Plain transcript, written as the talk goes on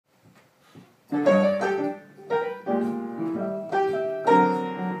The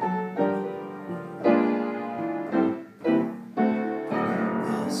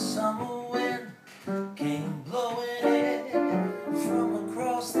summer wind came blowing in from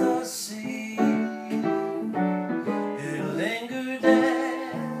across the sea. It lingered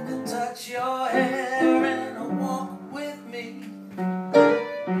there to touch your hair and walk with me.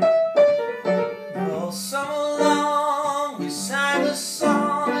 All summer long we sang a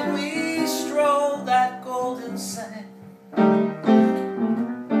song and we strolled that golden sand.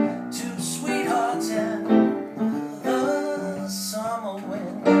 Two sweethearts and the summer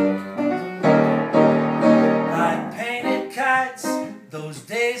wind. Like painted kites, those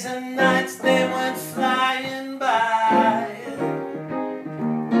days and nights they went flying by.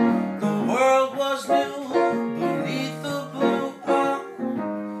 The world was new beneath the blue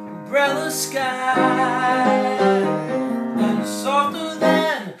umbrella sky, and softer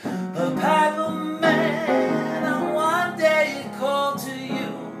than a pipe of man. And one day it called to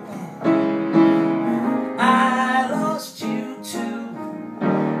you. I lost you to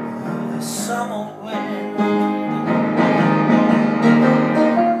the summer wind.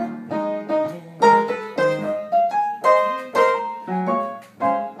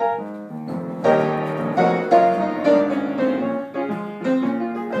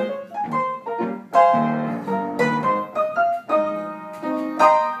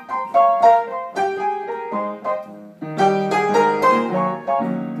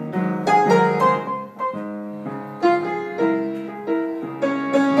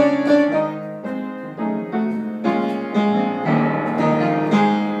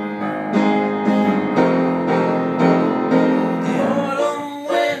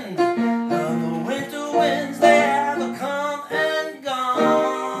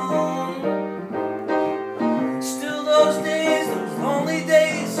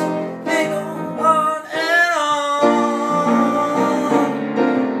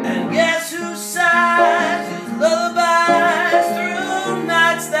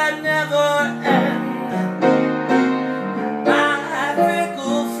 Never end. My